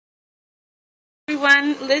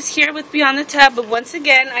Everyone, Liz here with Beyond the Tub, but once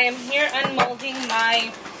again I am here unmolding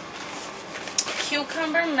my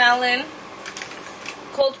cucumber melon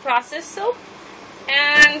cold process soap,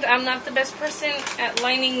 and I'm not the best person at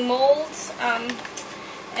lining molds,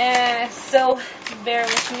 so bear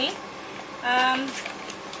with me.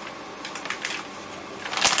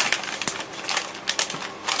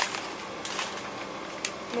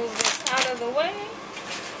 Move this out of the way.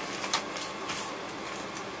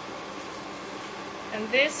 And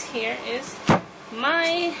this here is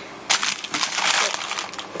my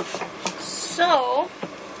soap. So,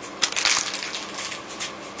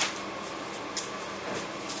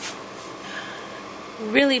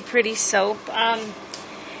 really pretty soap. And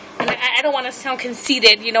I don't want to sound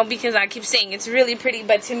conceited, you know, because I keep saying it's really pretty,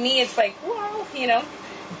 but to me it's like, wow, you know.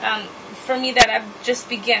 For me that I've just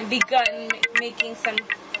begun making some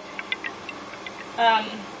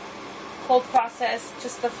cold process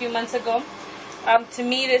just a few months ago. To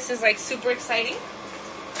me, this is like super exciting,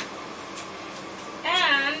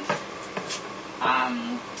 and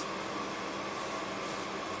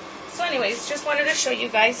so anyways, just wanted to show you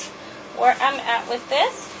guys where I'm at with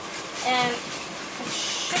this, and I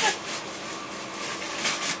should have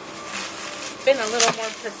been a little more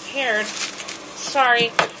prepared.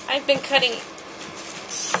 Sorry, I've been cutting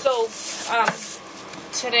soap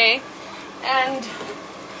today, and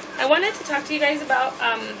I wanted to talk to you guys about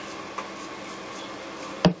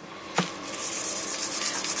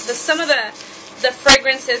some of the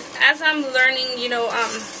fragrances. As I'm learning, you know,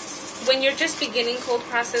 when you're just beginning cold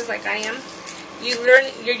process like I am,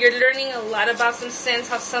 you're learning a lot about some scents,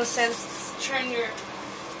 how some scents turn your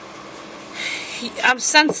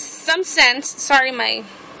some scents, sorry, my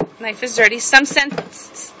knife is dirty, some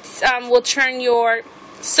scents will turn your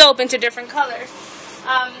soap into different colors.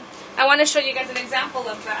 I want to show you guys an example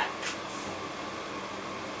of that.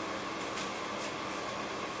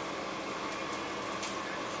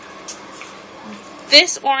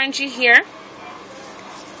 This orangey here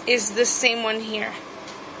is the same one here.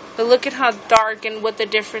 But look at how dark and what the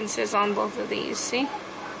difference is on both of these, see?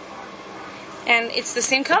 And it's the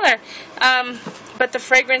same color. But the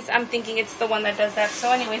fragrance, I'm thinking it's the one that does that.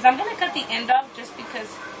 So anyways, I'm going to cut the end off just because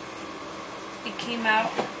it came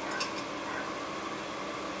out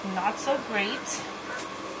not so great.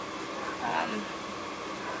 And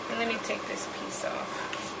let me take this piece off.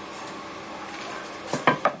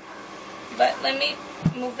 But let me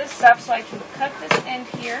move this up so I can cut this end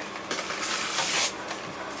here.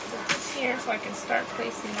 Put this here so I can start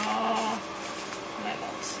placing all my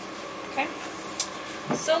molds. Okay?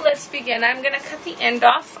 So let's begin. I'm gonna cut the end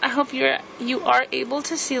off. I hope you are able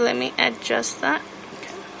to see. Let me adjust that.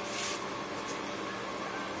 Okay.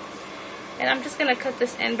 And I'm just gonna cut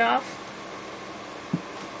this end off.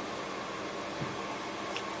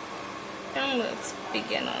 And let's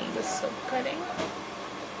begin on the soap cutting.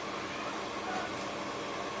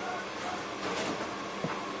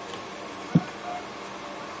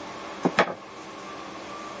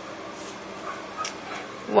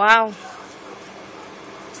 Wow.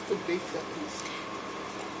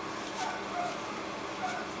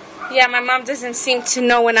 Yeah, my mom doesn't seem to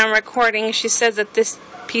know when I'm recording. She says that this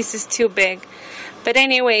piece is too big. But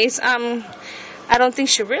anyways, I don't think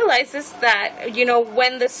she realizes that, you know,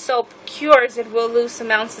 when the soap cures, it will lose some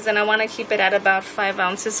ounces, and I want to keep it at about 5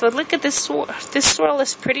 ounces. So look at this swirl. This swirl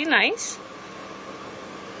is pretty nice.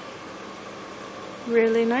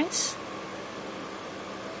 Really nice.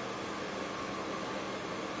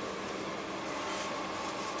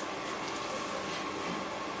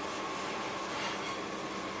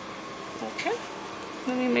 Okay,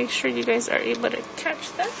 let me make sure you guys are able to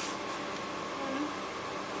catch this.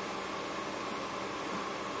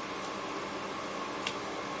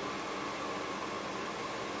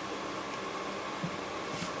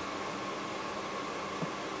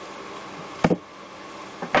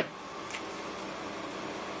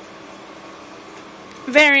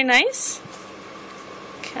 Very nice.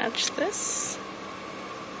 Catch this.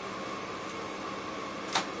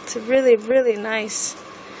 It's really, really nice.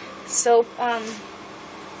 So,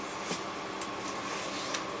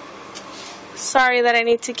 sorry that I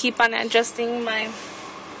need to keep on adjusting. My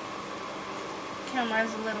camera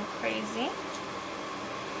is a little crazy.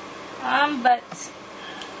 But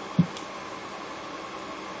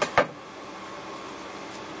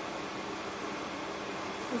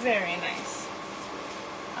very nice.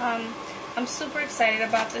 I'm super excited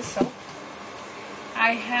about this soap.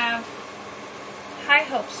 I have high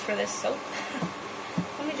hopes for this soap.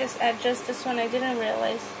 Let me just adjust this one. I didn't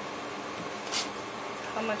realize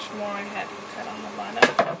how much more I had cut on the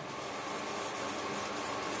bottom.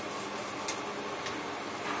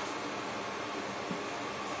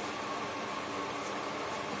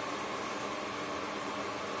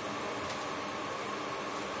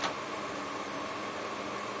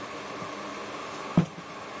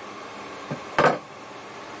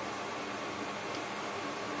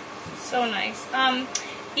 So nice.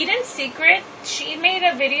 Eden's Secret, she made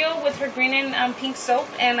a video with her green and pink soap,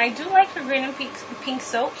 and I do like her green and pink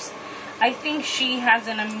soaps. I think she has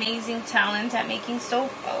an amazing talent at making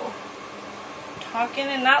soap. Oh, talking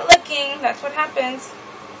and not looking, that's what happens.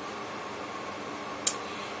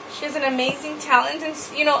 She has an amazing talent, and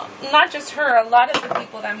you know, not just her, a lot of the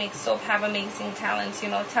people that make soap have amazing talents, you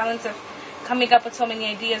know, talents of coming up with so many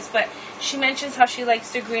ideas. But she mentions how she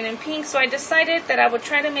likes the green and pink, so I decided that I would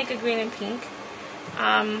try to make a green and pink.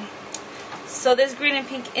 So this green and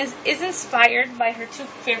pink is inspired by her two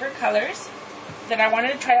favorite colors that I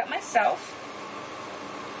wanted to try out myself,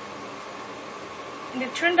 and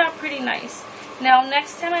it turned out pretty nice. Now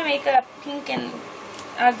next time I make a pink and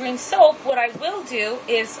green soap, what I will do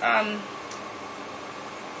is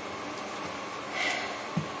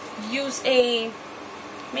use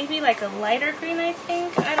maybe like a lighter green, I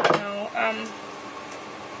think, I don't know,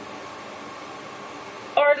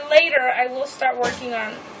 or later I will start working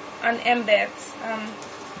on embeds,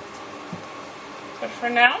 but for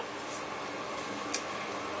now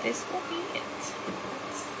this will be it.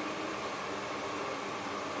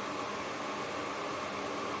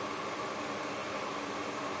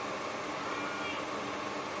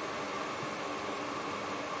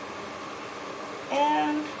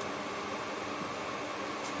 And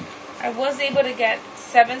I was able to get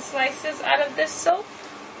 7 slices out of this soap.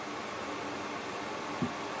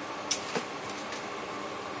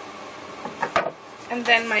 And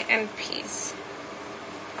then my end piece,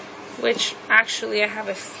 which actually I have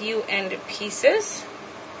a few end pieces,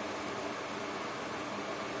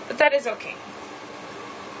 but that is okay.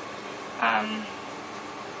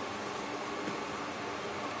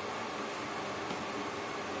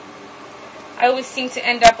 I always seem to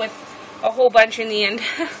end up with a whole bunch in the end.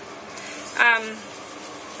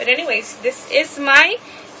 But anyways, this is my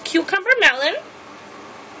cucumber melon.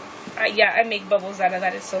 Yeah, I make bubbles out of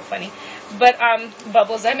that. It's so funny. But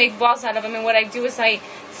bubbles, I make balls out of them, and what I do is I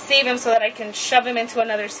save them so that I can shove them into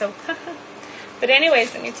another soap. But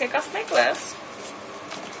anyways, let me take off my gloves.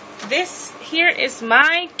 This here is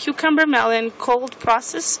my cucumber melon cold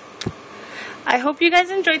process. I hope you guys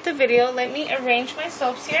enjoyed the video. Let me arrange my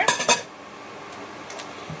soaps here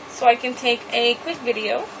so I can take a quick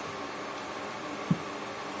video,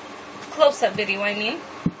 close-up video I mean,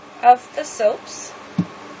 of the soaps.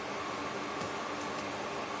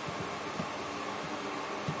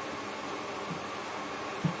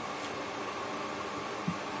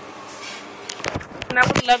 And I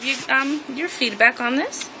would love your feedback on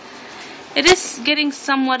this. It is getting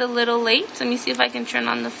somewhat a little late. Let me see if I can turn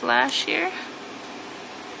on the flash here.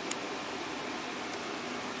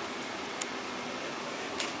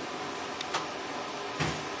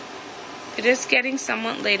 It is getting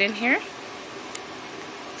somewhat late in here,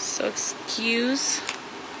 so excuse.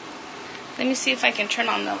 Let me see if I can turn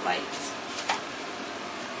on the lights.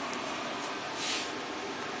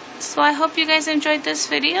 So I hope you guys enjoyed this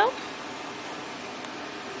video.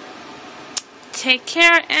 Take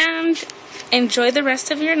care and enjoy the rest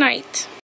of your night.